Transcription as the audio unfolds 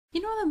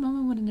You know that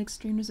moment when an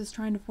extremist is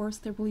trying to force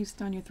their beliefs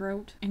down your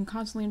throat and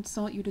constantly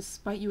insult you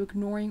despite you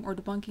ignoring or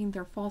debunking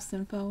their false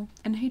info,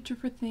 and hate you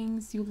for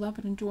things you love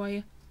and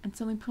enjoy, and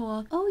suddenly pull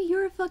a "oh,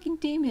 you're a fucking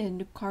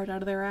demon" card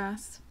out of their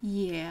ass?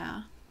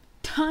 Yeah.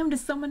 Time to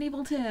summon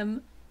Evil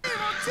Tim! Evil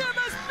Tim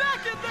is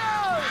beckon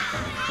now!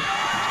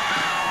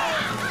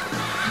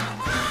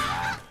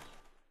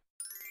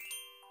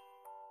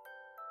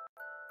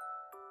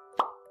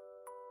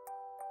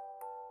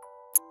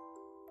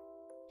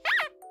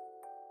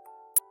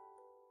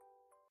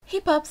 Hey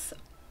pups,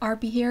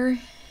 RP here,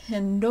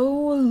 and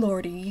oh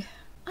lordy,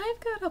 I've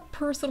got a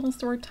personal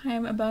story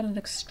time about an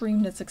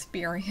extremist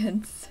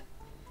experience.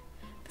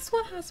 This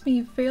one has to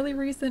be fairly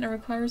recent and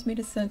requires me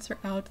to censor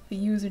out the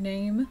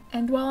username,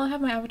 and while I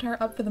have my avatar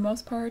up for the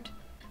most part,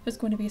 there's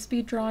going to be a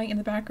speed drawing in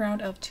the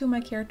background of two of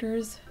my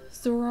characters,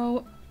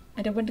 Zoro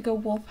and a Wendigo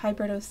Wolf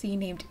hybrid OC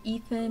named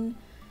Ethan,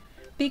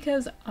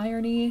 because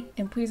irony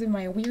and pleasing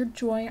my weird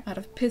joy out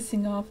of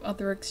pissing off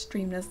other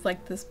extremists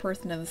like this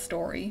person in the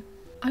story.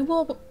 I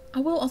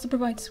will also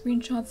provide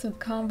screenshots of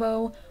the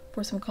convo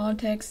for some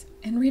context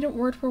and read it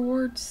word for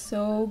word,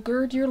 so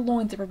gird your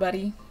loins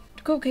everybody.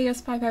 To go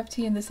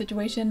KS55T in this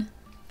situation,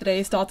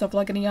 today's thoughts of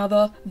like any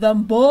other,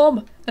 then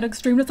boom! An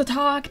extremist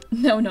attack!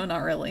 No,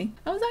 not really.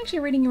 I was actually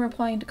reading and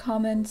replying to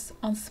comments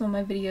on some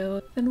of my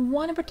videos, then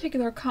one in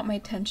particular caught my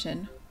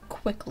attention,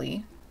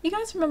 quickly. You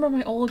guys remember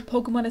my old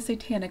Pokemon is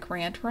satanic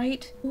rant,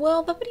 right?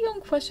 Well, the video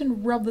in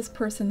question rubbed this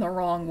person the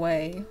wrong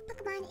way.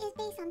 Pokemon is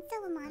based on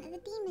Solomon and the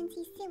demons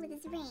he slew with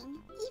his ring.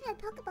 Even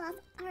the Pokeballs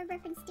are a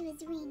reference to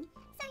his ring.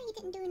 Sorry you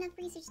didn't do enough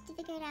research to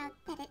figure it out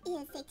that it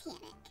is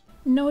satanic.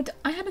 Note,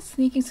 I had a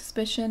sneaking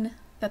suspicion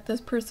that this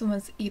person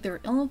was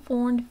either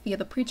ill-informed via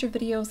the Preacher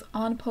videos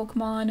on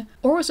Pokemon,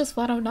 or was just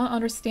flat out not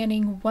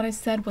understanding what I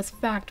said was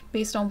fact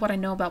based on what I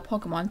know about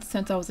Pokemon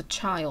since I was a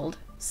child.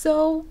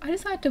 So, I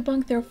decided to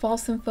debunk their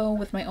false info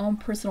with my own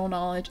personal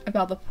knowledge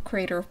about the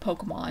creator of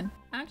Pokemon.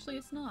 Actually,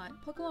 it's not.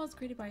 Pokemon was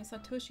created by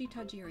Satoshi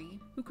Tajiri,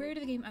 who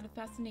created the game out of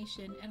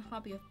fascination and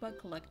hobby of bug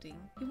collecting.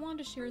 He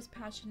wanted to share his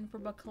passion for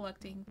bug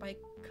collecting by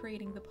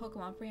creating the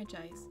Pokemon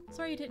franchise.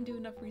 Sorry you didn't do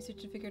enough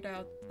research to figure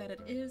out that it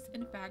is,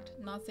 in fact,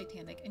 not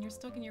satanic, and you're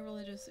stuck in your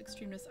religious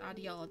extremist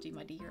ideology,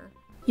 my dear.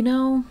 You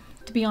know,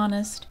 to be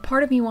honest,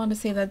 part of me wanted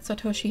to say that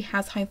Satoshi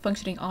has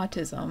high-functioning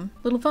autism.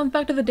 Little fun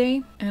fact of the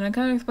day, and it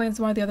kind of explains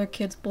why the other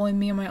kids bullied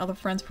me and my other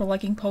friends for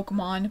liking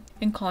Pokemon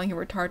and calling it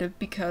retarded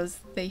because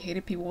they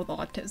hated people with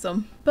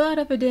autism. But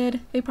if it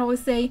did, they'd probably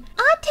say,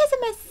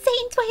 "Autism is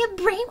Satan's way of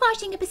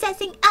brainwashing and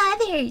possessing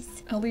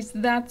others!" At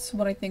least that's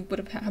what I think would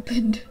have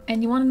happened.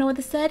 And you want to know what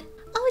they said?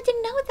 Oh, I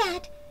didn't know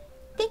that.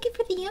 Thank you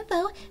for the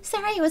info.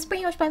 Sorry I was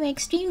brainwashed by my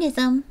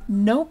extremism.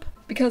 Nope.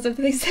 Because if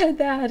they said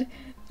that,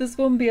 this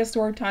wouldn't be a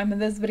story time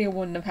and this video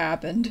wouldn't have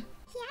happened.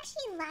 He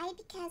actually lied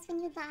because when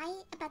you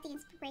lie about the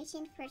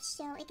inspiration for a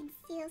show, it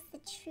conceals the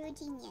true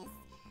genius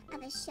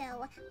of a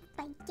show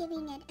by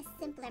giving it a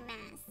simpler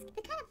mask.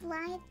 The kind of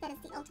lie that is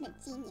the ultimate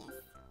genius.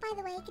 By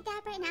the way,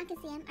 Kadabra and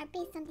Alakazam are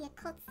based on the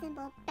occult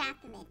symbol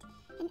Baphomet,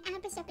 and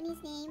Amber's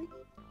Japanese name,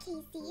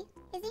 Casey,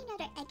 is named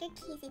after Edgar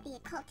Casey the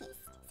occultist.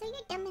 So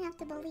you're dumb enough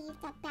to believe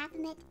that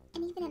Baphomet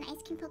and even an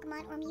ice cream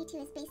Pokemon or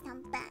Mewtwo is based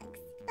on bugs.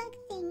 Bug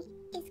thing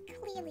is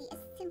clearly a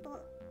simple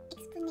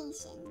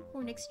explanation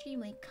for an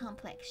extremely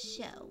complex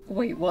show.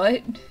 Wait,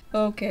 what?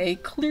 Okay,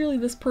 clearly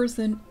this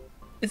person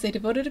is a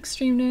devoted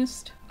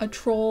extremist, a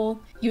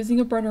troll, using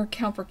a burner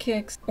account for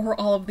kicks, or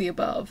all of the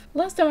above.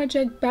 Last time I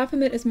checked,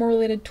 Baphomet is more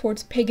related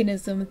towards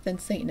paganism than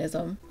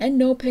Satanism. And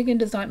no, pagan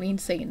does not mean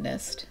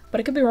Satanist. But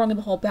I could be wrong in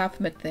the whole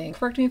Baphomet thing.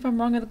 Correct me if I'm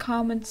wrong in the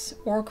comments,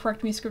 or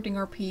correct me scripting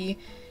RP,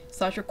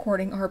 /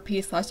 recording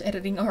RP /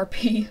 editing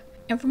RP.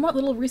 And from what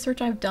little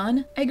research I've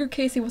done, Edgar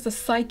Casey was a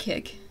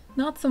psychic,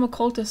 not some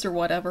occultist or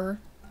whatever.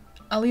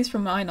 At least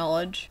from my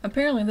knowledge.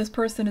 Apparently this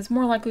person is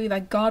more likely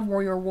that god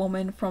warrior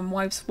woman from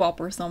Wife Swap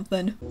or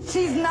something.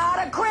 She's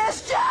not a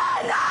Christian!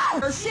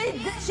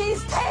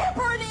 She's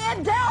tampering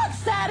in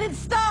dark-sided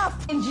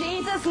stuff! In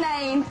Jesus'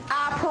 name,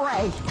 I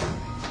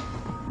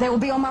pray. They will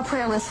be on my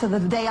prayer list for the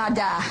day I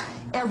die.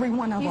 Every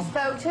one of them. You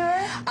spoke to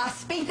her? I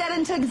speak that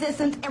into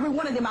existence, every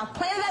one of them. I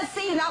planted that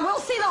seed and I will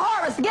see the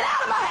harvest. Get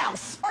out of my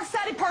house!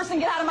 Dark-sided person,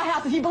 get out of my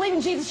house. If you believe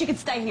in Jesus, you can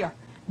stay here.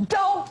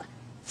 Don't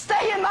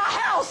stay in my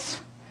house!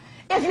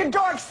 If you're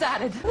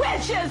dark-sided.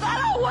 Witches!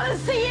 I don't want to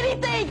see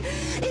anything!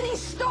 Any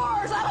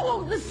stars! I don't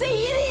want to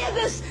see any of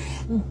this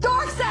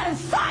dark-sided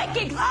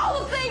psychics! All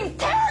the things!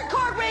 Tarot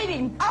card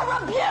reading! I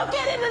rebuke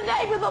it in the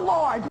name of the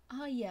Lord!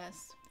 Ah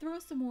yes, throw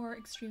some more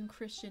extreme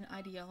Christian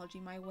ideology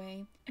my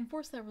way, and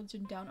force that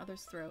religion down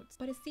others' throats,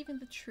 by deceiving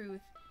the truth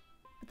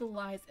with the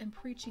lies and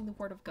preaching the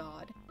word of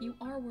God. You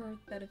are aware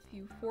that if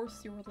you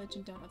force your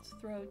religion down others'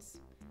 throats,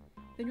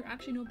 then you're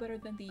actually no better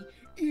than the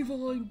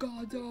evil in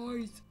God's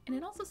eyes. And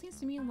it also seems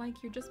to me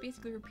like you're just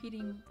basically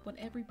repeating what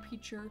every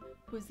preacher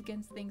who is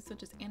against things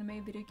such as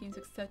anime, video games,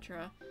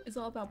 etc. It's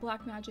all about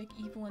black magic,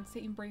 evil, and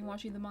Satan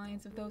brainwashing the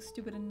minds of those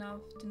stupid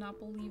enough to not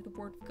believe the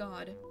word of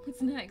God.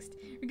 What's next?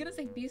 You're gonna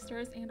say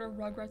Beastars and or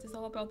Rugrats is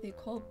all about the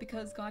occult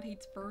because God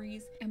hates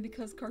furries and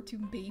because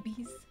cartoon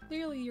babies?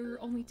 Clearly,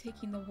 you're only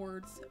taking the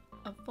words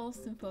of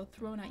false info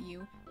thrown at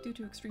you due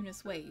to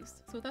extremist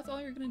waves. So if that's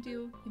all you're gonna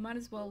do, you might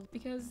as well,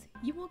 because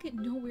you will get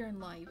nowhere in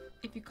life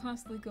if you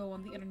constantly go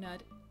on the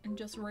internet and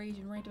just rage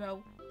and rant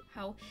about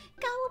how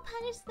God will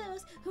punish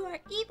those who are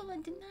evil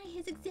and deny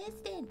his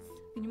existence.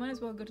 Then you might as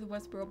well go to the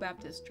Westboro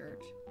Baptist Church,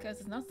 because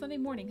it's not Sunday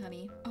morning,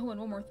 honey. Oh, and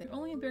one more thing. You're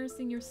only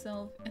embarrassing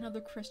yourself and other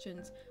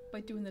Christians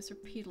by doing this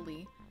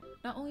repeatedly.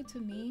 Not only to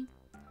me,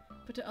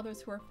 but to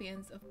others who are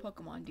fans of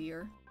Pokemon,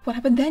 dear. What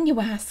happened then,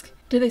 you ask?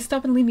 Did they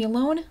stop and leave me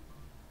alone?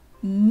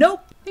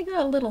 Nope! They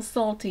got a little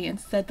salty and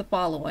said the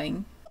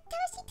following.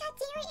 Toshi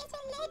is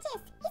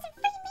religious. He's a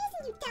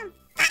Freemason, you dumb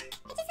fuck!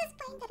 I just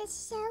explained that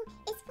his show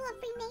is full of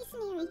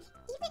Freemasonry.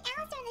 Even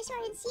Alistair in the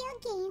Sword and Shield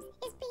games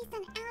is based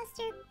on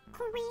Alistair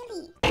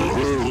Corelli.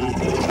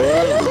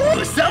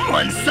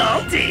 Someone's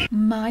salty!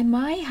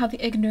 My, how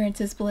the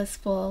ignorance is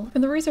blissful.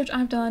 From the research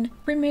I've done,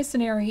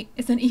 Freemasonry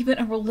isn't even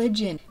a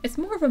religion. It's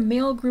more of a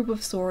male group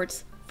of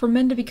sorts, for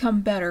men to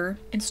become better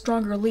and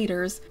stronger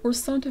leaders, or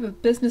some type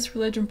of business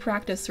religion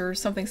practice or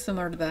something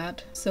similar to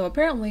that. So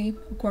apparently,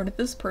 according to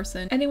this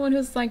person, anyone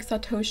who's like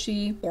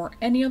Satoshi, or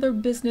any other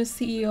business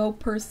CEO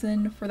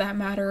person for that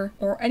matter,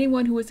 or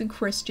anyone who isn't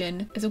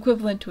Christian, is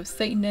equivalent to a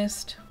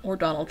Satanist or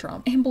Donald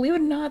Trump. And believe it or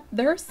not,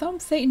 there are some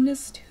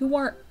Satanists who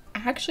are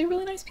actually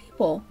really nice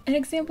people. An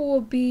example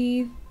would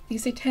be the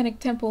Satanic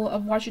Temple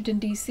of Washington,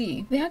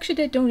 D.C. They actually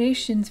did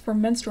donations for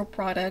menstrual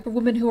product for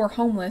women who are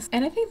homeless,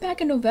 and I think back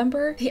in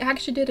November, they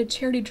actually did a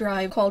charity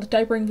drive called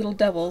Diapering Little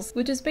Devils,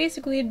 which is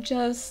basically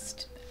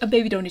just a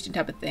baby donation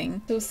type of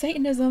thing. So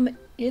Satanism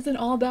isn't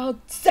all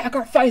about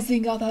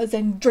sacrificing others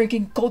and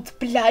drinking goat's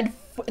blood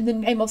in the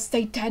name of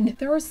Satan.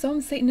 There are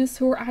some Satanists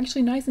who are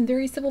actually nice and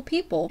very civil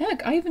people.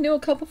 Heck, I even knew a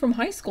couple from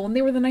high school, and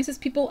they were the nicest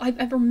people I've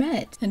ever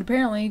met. And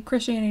apparently,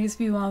 Christianity's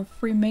view on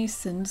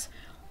Freemasons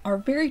are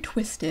very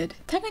twisted.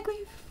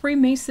 Technically,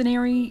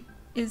 Freemasonry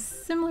is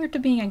similar to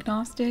being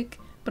agnostic,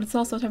 but it's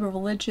also a type of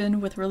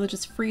religion with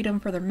religious freedom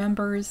for their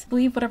members,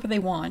 believe whatever they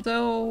want.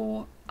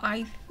 So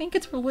I think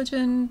it's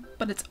religion,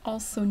 but it's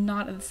also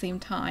not at the same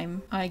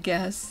time, I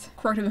guess.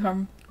 Correct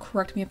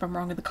me if I'm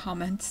wrong in the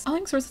comments. I'll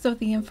link sources of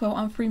the info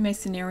on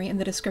Freemasonry in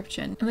the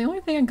description. And the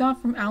only thing I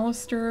got from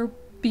Alistair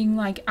being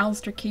like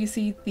Alistair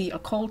Casey, the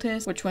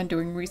occultist, which when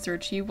doing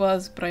research he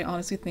was, but I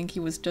honestly think he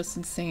was just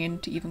insane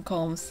to even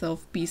call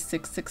himself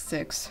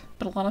B666.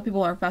 But a lot of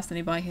people are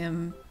fascinated by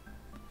him,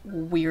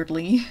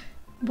 weirdly,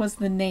 was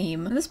the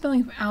name. And the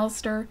spelling of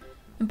Alistair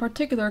in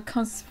particular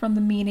comes from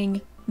the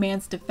meaning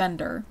man's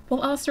defender.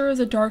 While Alistair is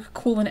a dark,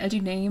 cool, and edgy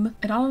name,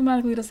 it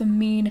automatically doesn't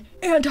mean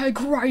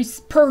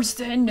Antichrist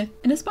person! And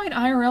despite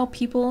IRL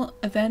people,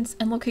 events,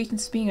 and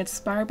locations being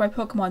inspired by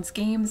Pokemon's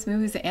games,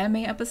 movies, and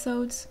anime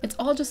episodes, it's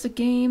all just a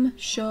game,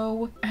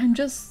 show, and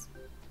just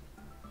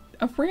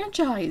a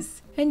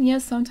franchise. And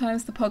yes,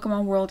 sometimes the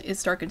Pokemon world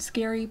is dark and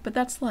scary, but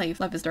that's life.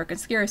 Life is dark and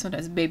scary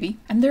sometimes, baby.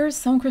 And there is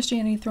some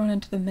Christianity thrown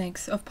into the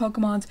mix of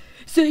Pokemon's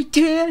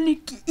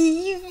satanic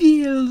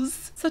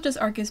evils, such as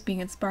Arceus being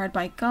inspired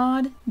by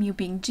God, Mew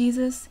being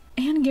Jesus,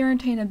 and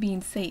Giratina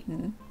being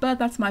Satan. But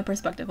that's my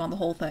perspective on the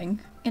whole thing.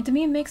 And to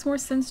me it makes more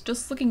sense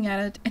just looking at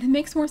it, and it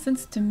makes more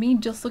sense to me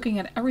just looking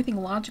at everything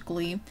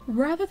logically,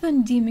 rather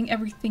than deeming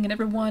everything and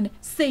everyone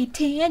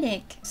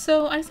satanic.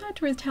 So I decided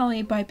to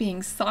retaliate by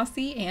being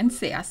saucy and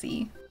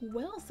sassy.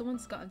 Well,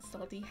 someone's gotten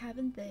salty,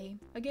 haven't they?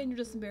 Again, you're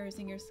just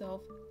embarrassing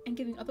yourself and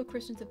giving other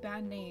Christians a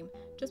bad name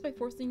just by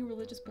forcing your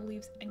religious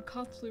beliefs and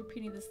constantly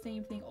repeating the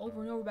same thing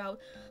over and over about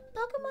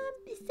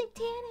Pokemon is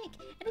satanic,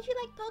 and if you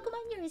like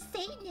Pokemon, you're a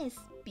Satanist.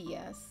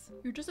 BS.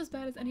 You're just as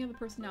bad as any other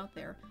person out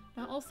there.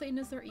 Not all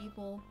Satanists are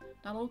evil,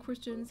 not all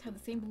Christians have the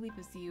same belief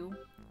as you,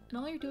 and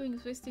all you're doing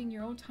is wasting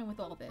your own time with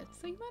all this.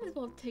 So you might as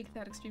well take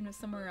that extremeness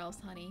somewhere else,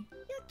 honey.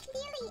 You're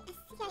clearly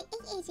a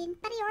CIA agent,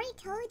 but I already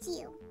told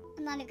you.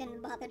 I'm not even gonna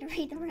bother to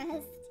read the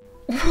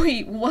rest.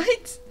 Wait,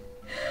 what?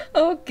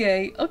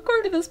 Okay,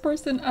 according to this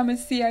person, I'm a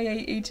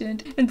CIA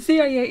agent, and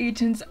CIA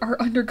agents are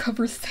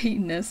undercover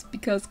Satanists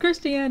because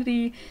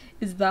Christianity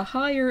is the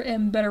higher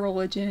and better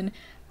religion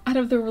out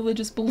of the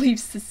religious belief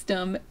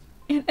system,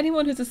 and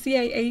anyone who's a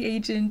CIA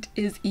agent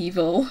is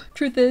evil.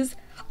 Truth is,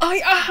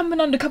 I am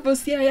an undercover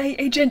CIA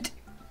agent!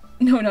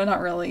 No,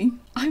 not really.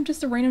 I'm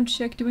just a random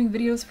chick doing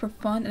videos for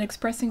fun and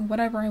expressing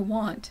whatever I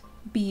want.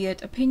 Be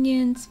it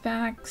opinions,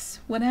 facts,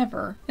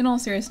 whatever. In all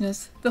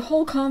seriousness, the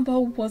whole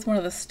convo was one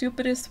of the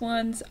stupidest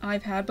ones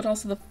I've had, but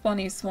also the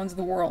funniest ones in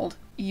the world.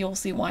 You'll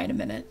see why in a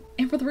minute.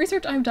 And for the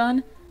research I've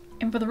done,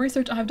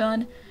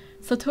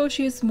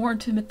 Satoshi is more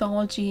into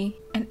mythology,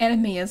 and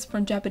anime is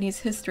from Japanese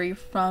history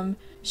from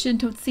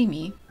Shinto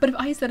Tsumi. But if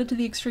I said it to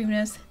the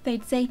extremists,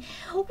 they'd say,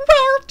 well,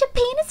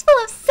 Japan is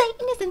full of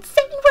Satanists and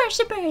Satan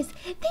worshippers.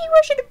 They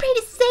worship and pray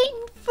to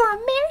Satan for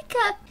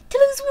America to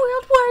lose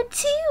World War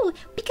II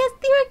because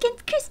they're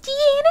against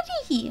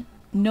Christianity.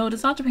 No,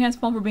 it's not Japan's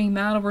fault for being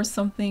mad over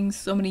something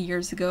so many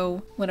years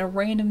ago when a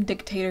random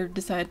dictator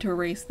decided to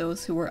erase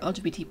those who were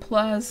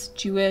LGBT+,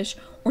 Jewish,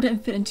 or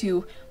didn't fit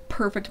into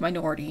perfect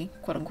minority,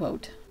 quote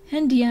unquote.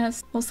 And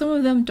yes, while some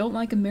of them don't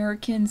like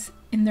Americans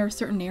in their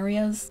certain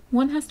areas,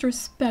 one has to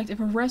respect if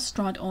a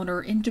restaurant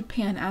owner in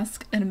Japan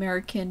asks an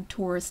American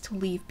tourist to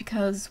leave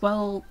because,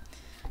 well,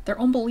 their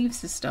own belief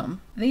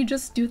system. They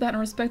just do that and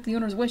respect the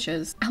owner's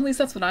wishes. At least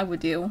that's what I would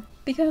do.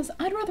 Because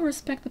I'd rather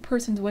respect the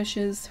person's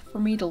wishes for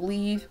me to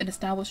leave an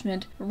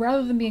establishment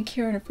rather than being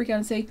Karen and freak out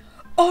and say,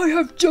 I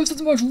have just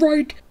as much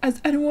right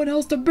as anyone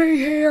else to be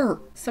here!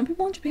 Some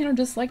people in Japan are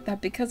just like that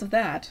because of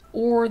that.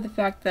 Or the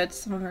fact that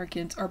some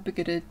Americans are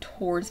bigoted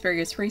towards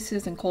various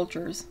races and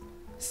cultures.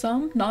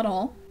 Some, not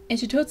all. And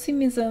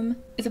Shitotsumism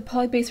is a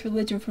poly-based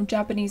religion from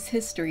Japanese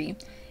history,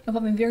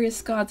 involving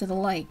various gods and the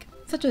like,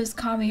 such as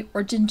Kami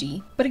or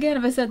Jinji. But again,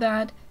 if I said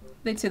that,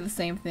 they'd say the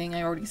same thing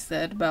I already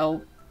said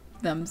about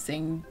them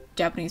saying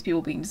Japanese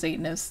people being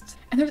Satanists.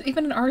 And there's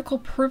even an article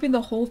proving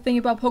the whole thing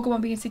about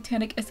Pokemon being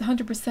satanic is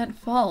 100%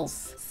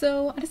 false.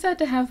 So I decided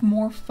to have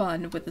more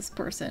fun with this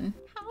person.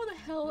 How the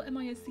hell am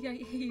I a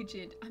CIA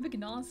agent? I'm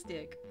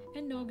agnostic.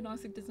 And no,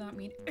 agnostic does not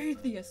mean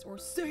atheist or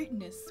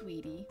Satanist,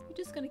 sweetie. You're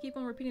just gonna keep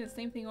on repeating the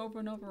same thing over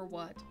and over or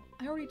what?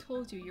 I already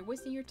told you, you're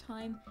wasting your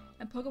time,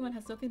 and Pokemon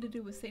has nothing to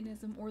do with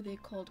Satanism or the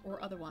occult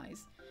or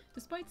otherwise,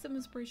 despite some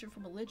inspiration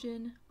from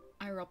religion,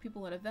 IRL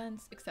people at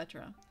events,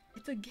 etc.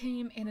 It's a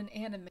game and an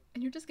anime,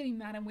 and you're just getting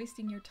mad and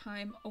wasting your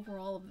time over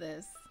all of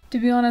this. To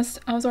be honest,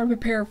 I was already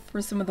prepared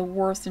for some of the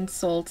worst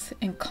insults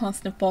and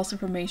constant false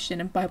information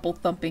and Bible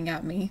thumping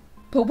at me.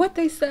 But what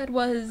they said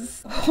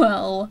was,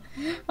 well,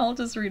 I'll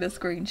just read a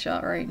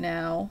screenshot right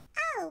now.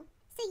 Oh,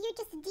 so you're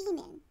just a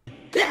demon.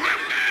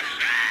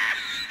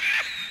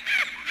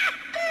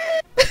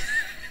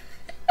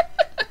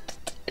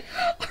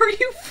 Are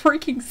you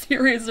freaking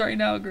serious right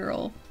now,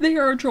 girl? They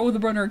are a troll with a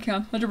burner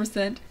account,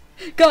 100%.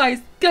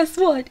 Guys, guess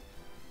what?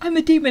 I'm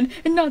a demon,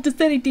 and not just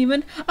any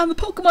demon. I'm a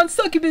Pokemon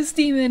succubus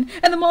demon,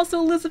 and I'm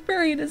also a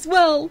Luciferian as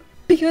well.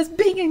 Because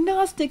being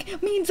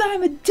agnostic means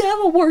I'm a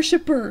devil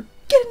worshipper.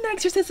 Get an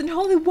exorcist in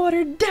holy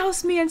water,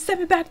 douse me, and send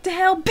me back to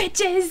hell,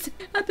 bitches!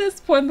 At this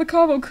point, the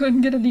combo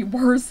couldn't get any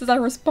worse as I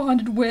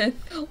responded with,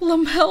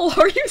 Lamel,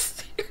 are you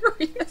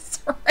serious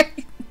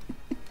right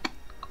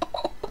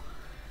now?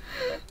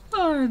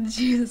 Oh,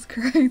 Jesus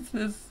Christ,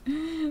 that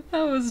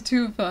was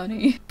too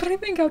funny. But I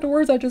think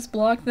afterwards I just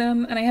blocked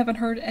them, and I haven't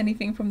heard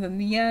anything from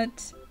them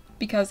yet,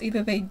 because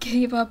either they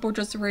gave up or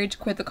just rage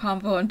quit the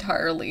convo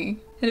entirely.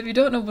 And if you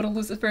don't know what a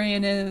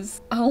Luciferian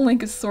is, I'll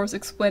link a source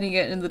explaining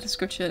it in the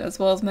description, as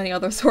well as many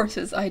other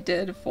sources I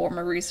did for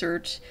my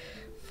research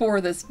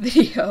for this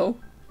video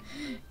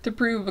to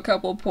prove a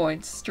couple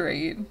points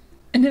straight.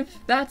 And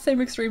if that same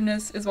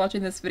extremist is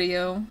watching this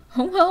video,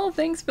 oh well,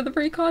 thanks for the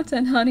free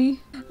content, honey.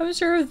 I'm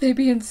sure they'd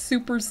be in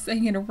Super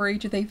Saiyan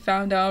rage if they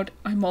found out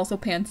I'm also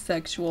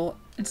pansexual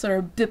and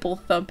started bibble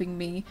thumping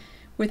me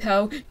with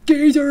how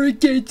gays are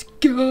against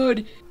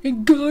God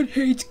and God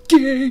hates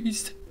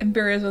gays and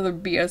various other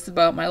BS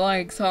about my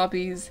likes,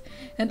 hobbies,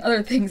 and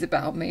other things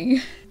about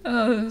me.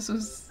 This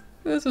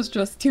was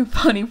just too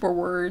funny for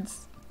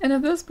words. And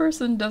if this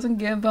person doesn't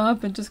give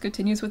up and just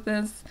continues with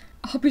this,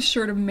 I'll be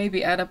sure to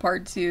maybe add a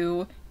part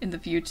 2 in the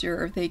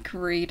future if they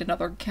create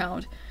another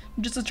account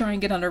just to try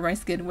and get under my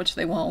skin, which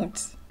they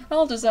won't.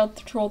 I'll just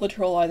out-troll the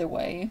troll either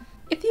way.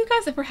 If you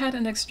guys ever had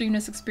an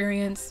extremist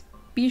experience,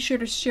 be sure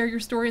to share your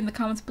story in the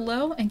comments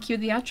below and cue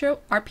the outro.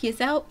 RP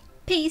is out.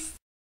 Peace!